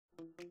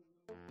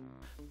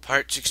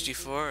Part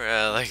 64,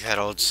 I like that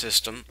old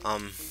system.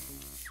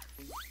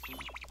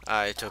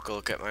 I took a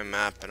look at my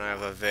map and I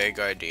have a vague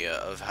idea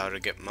of how to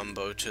get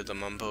Mumbo to the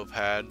Mumbo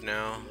pad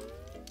now.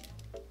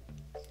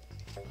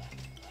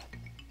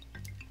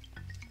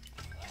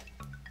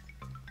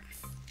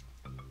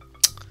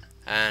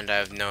 And I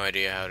have no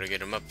idea how to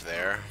get him up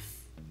there.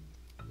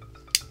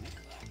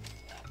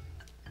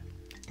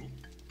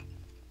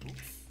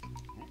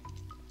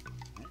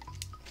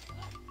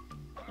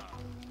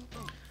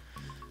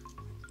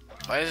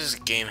 Why does this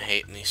game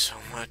hate me so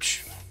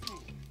much?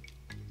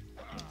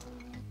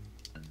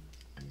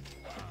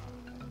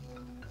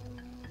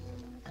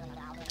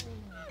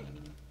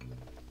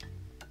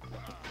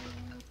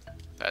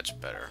 That's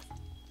better.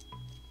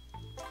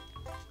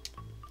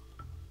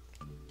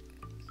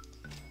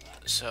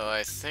 So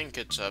I think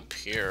it's up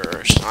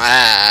here.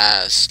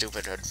 Ah,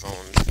 stupid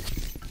headphones.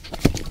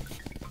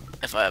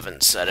 If I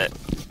haven't said it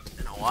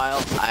in a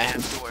while, I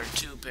have to wear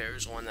two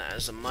pairs. One that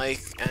has a mic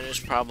and is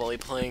probably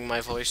playing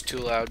my voice too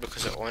loud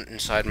because it went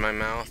inside my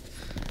mouth.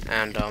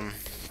 And, oh,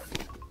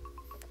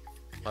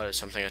 there's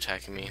something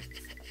attacking me.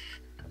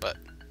 But,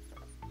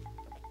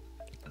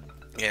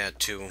 yeah,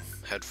 two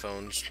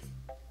headphones.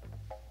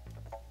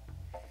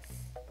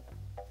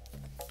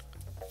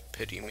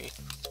 Pity me.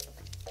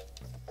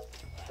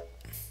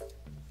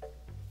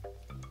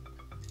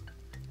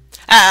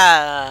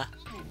 Ah!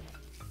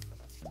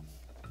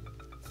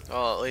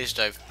 Well, at least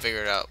I've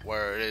figured out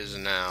where it is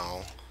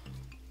now.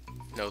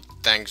 No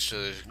thanks to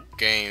this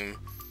game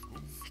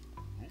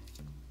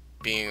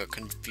being a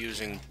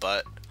confusing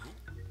butt.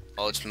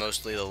 Well, it's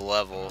mostly the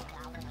level.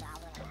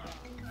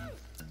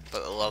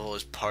 But the level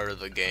is part of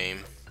the game.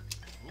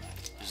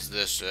 Is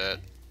this it?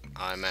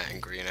 I'm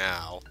angry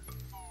now.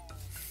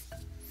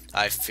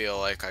 I feel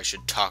like I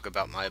should talk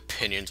about my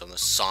opinions on the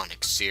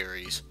Sonic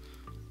series.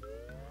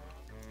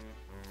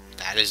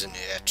 That isn't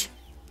it.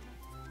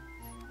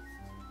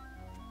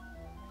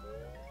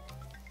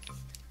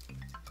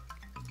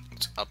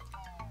 It's up.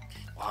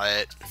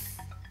 What?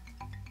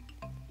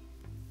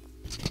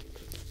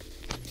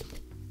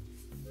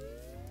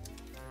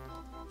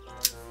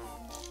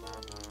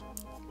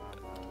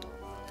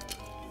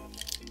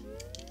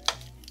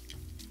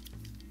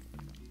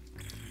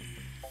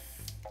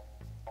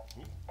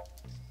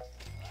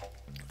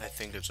 I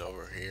think it's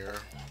over here.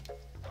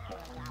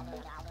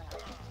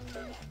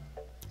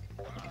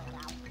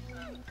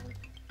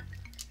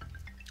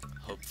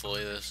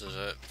 Hopefully this is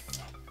it.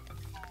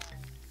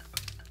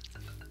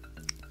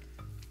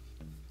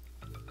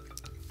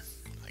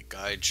 My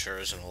guide sure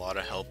isn't a lot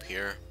of help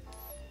here.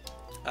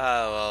 Oh,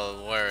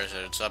 well, where is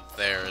it? It's up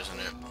there, isn't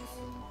it?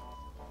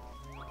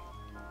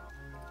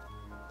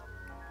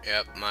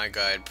 Yep, my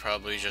guide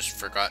probably just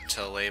forgot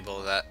to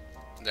label that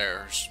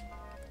there's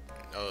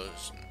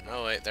those.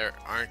 No, wait, there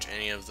aren't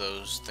any of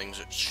those things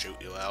that shoot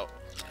you out.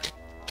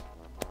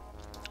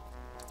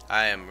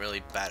 I am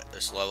really bad at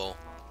this level.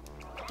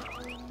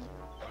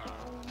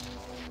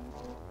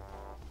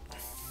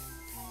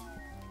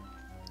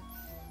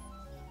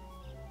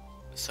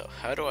 So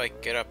how do I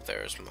get up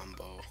there as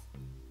Mumbo?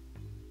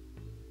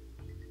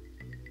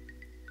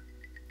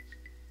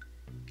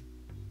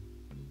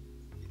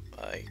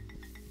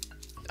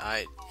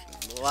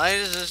 Why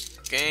does this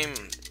game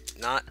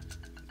not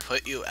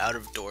put you out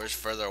of doors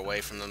further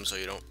away from them so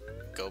you don't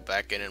go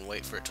back in and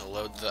wait for it to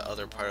load the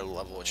other part of the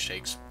level, which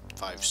takes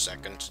 5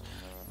 seconds?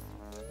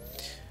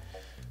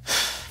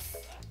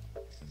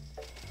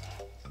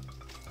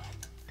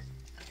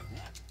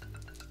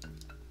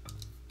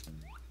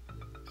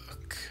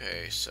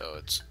 Okay, so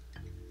it's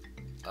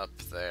up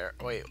there.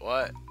 Wait,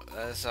 what?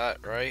 Is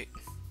that right?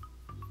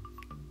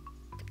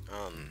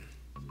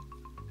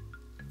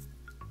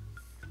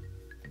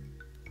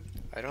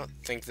 I don't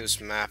think this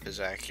map is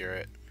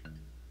accurate.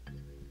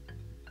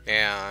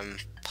 Yeah, I'm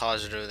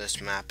positive this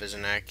map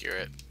isn't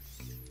accurate.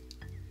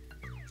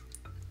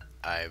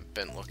 I've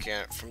been looking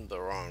at it from the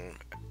wrong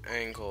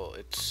angle,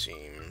 it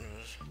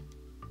seems.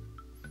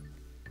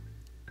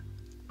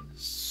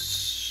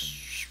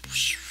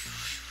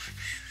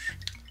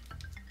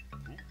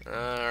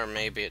 Or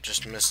maybe it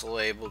just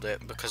mislabeled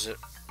it because it...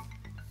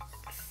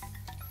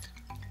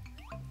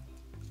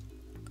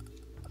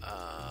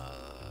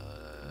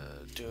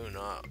 do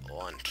not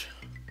want...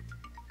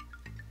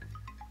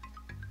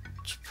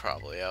 It's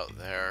probably out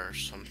there or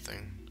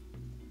something.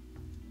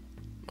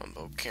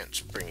 Mumbo can't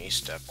springy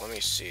step. Let me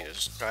see, does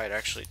this guide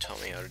actually tell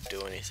me how to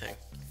do anything?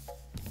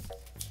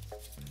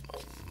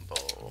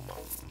 Mumbo,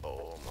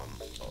 Mumbo,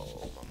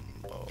 Mumbo,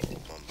 Mumbo,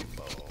 Mumbo,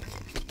 Mumbo.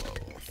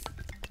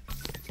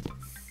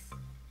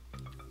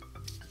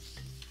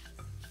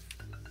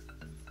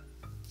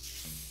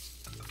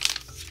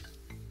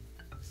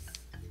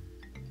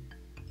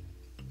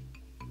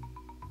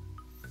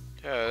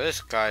 Yeah, this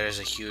guide is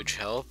a huge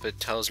help. It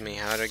tells me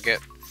how to get,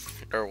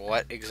 or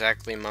what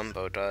exactly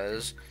Mumbo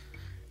does,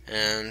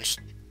 and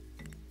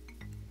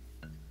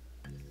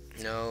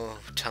no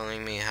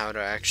telling me how to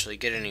actually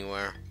get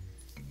anywhere.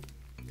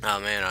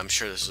 Oh man, I'm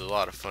sure this is a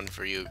lot of fun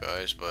for you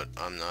guys, but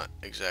I'm not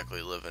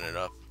exactly living it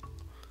up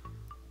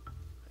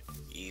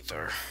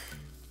either.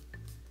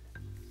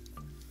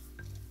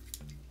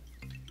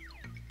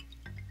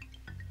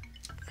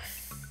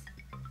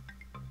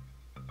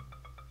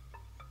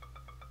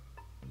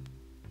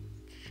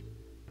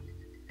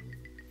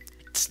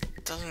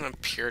 doesn't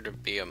appear to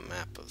be a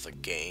map of the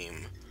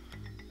game.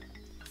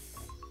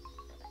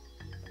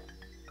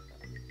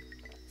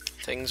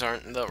 Things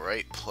aren't in the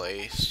right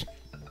place.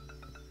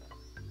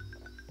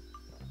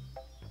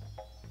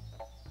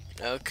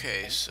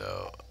 Okay,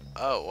 so...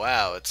 Oh,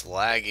 wow, it's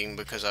lagging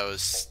because I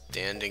was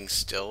standing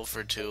still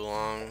for too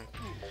long.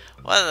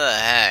 What the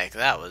heck?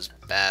 That was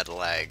bad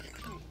lag.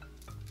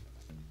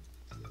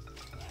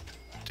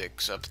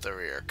 Digs up the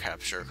rear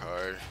capture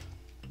card.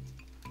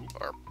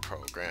 Or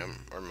program.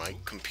 Or my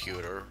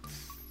computer.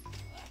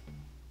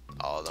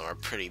 All of them are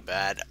pretty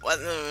bad. What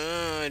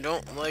the... I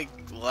don't like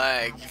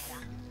lag.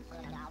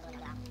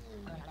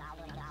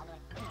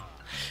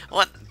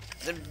 What?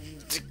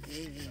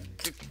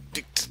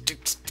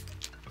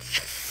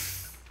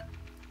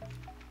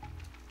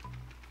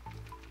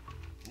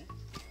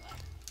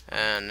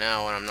 And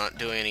now when I'm not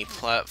doing any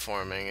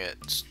platforming,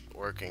 it's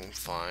working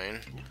fine.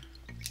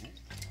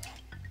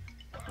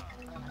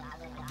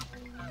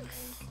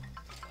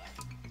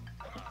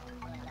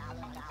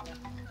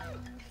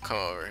 Come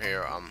over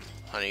here,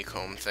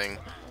 honeycomb thing.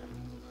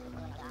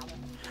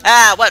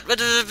 Ah, what?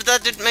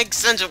 That didn't make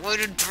sense. It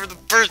waited for the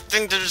first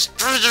thing to just...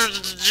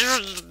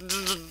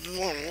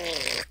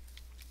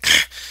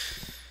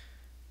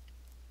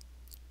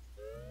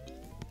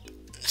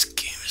 This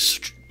game is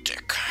such a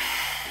dick.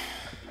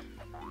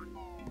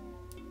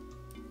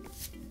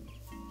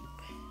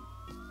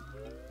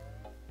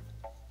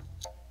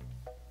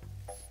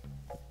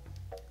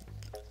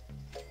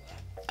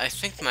 I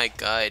think my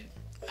guide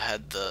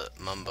had the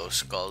Mumbo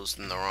skulls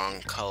in the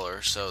wrong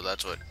color, so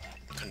that's what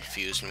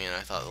confused me, and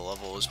I thought the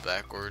level was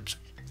backwards.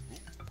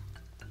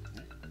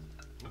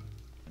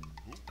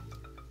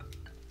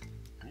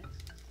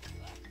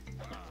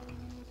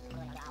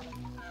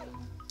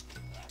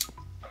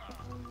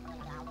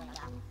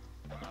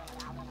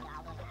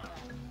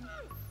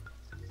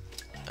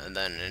 And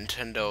then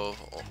Nintendo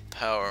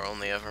Power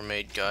only ever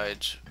made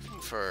guides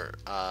for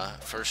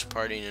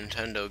first-party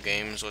Nintendo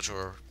games, which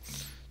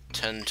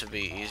tend to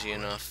be easy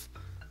enough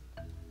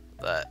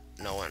that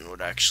no one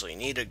would actually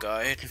need a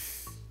guide.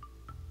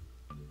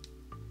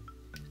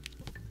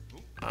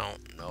 I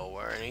don't know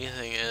where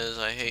anything is.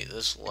 I hate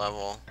this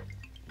level.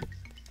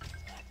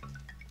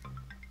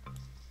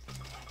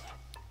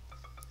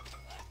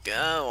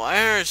 God, why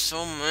are there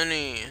so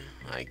many?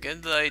 I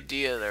get the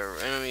idea there are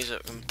enemies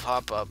that can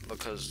pop up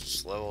because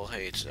this level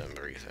hates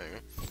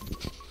everything.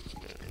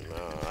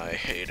 I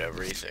hate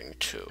everything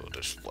too,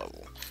 this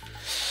level.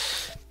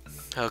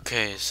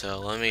 Okay, so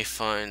let me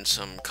find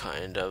some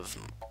kind of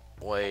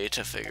way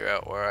to figure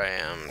out where I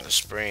am. The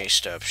springy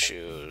step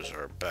shoes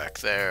are back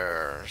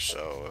there,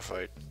 so if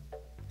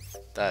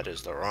that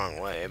is the wrong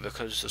way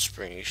because the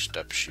springy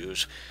step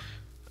shoes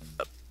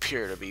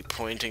appear to be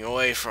pointing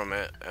away from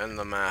it and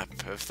the map,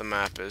 if the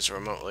map is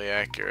remotely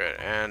accurate,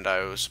 and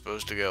I was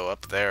supposed to go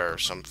up there or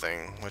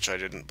something, which I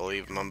didn't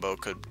believe Mumbo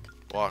could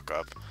walk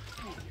up.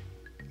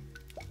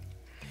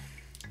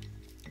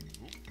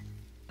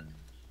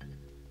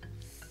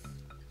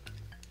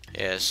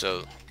 Yeah,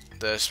 so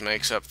this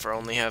makes up for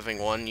only having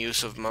one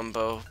use of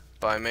Mumbo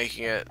by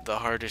making it the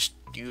hardest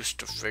use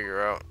to figure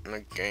out in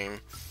a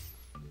game.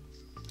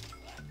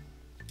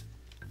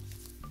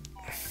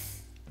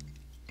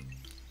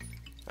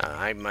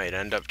 I might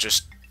end up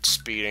just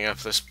speeding up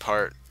this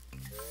part.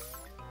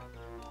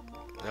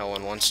 No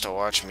one wants to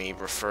watch me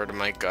refer to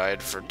my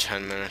guide for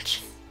 10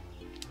 minutes.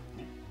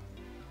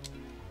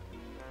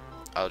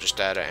 I'll just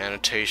add an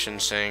annotation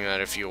saying that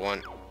if you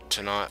want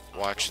to not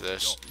watch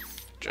this,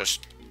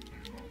 just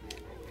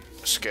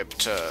skip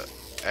to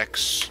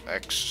X,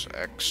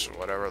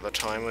 whatever the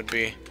time would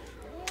be.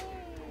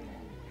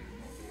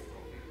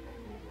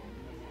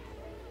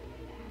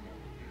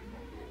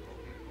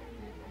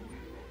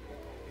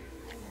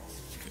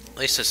 At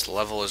least this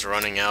level is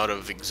running out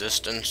of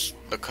existence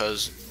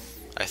because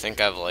I think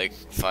I have like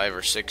 5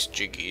 or 6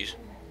 jiggies.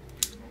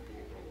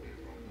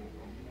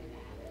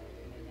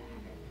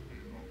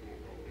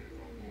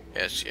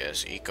 Yes,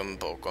 ekum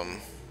bokum.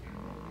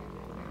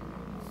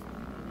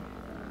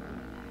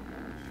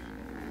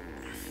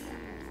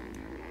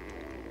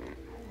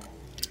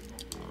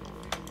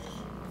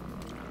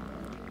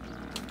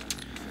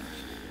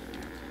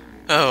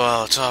 Oh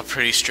well, it's all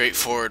pretty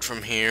straightforward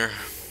from here.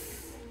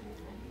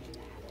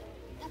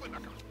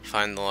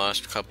 Find the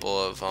last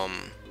couple of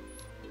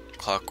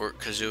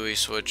Clockwork Kazooie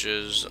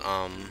switches,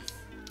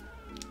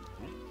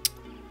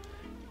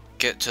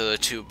 get to the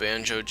 2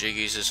 Banjo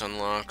Jiggies this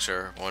unlocks,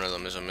 or one of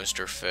them is a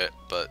Mr. Fit,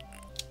 but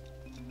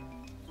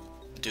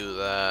do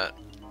that.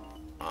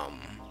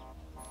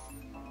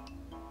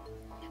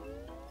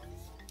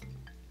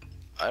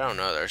 I don't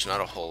know, there's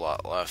not a whole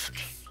lot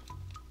left.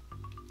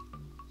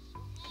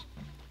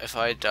 If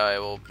I die,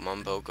 will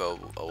Mumbo go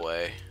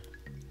away?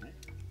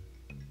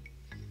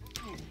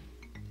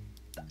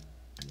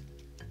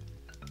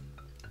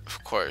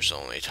 Of course, the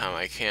only time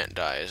I can't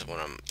die is when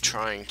I'm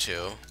trying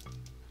to.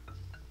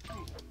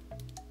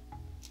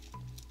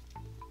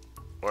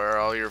 Where are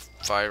all your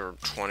 5 or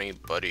 20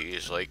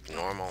 buddies, like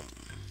normal?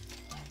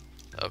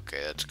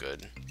 Okay, that's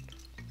good.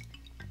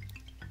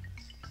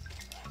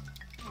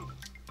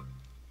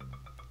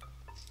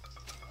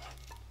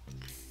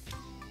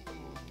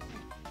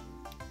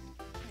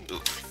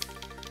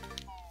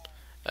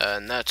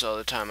 And that's all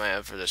the time I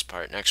have for this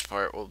part. Next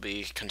part will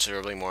be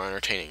considerably more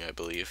entertaining, I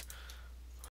believe.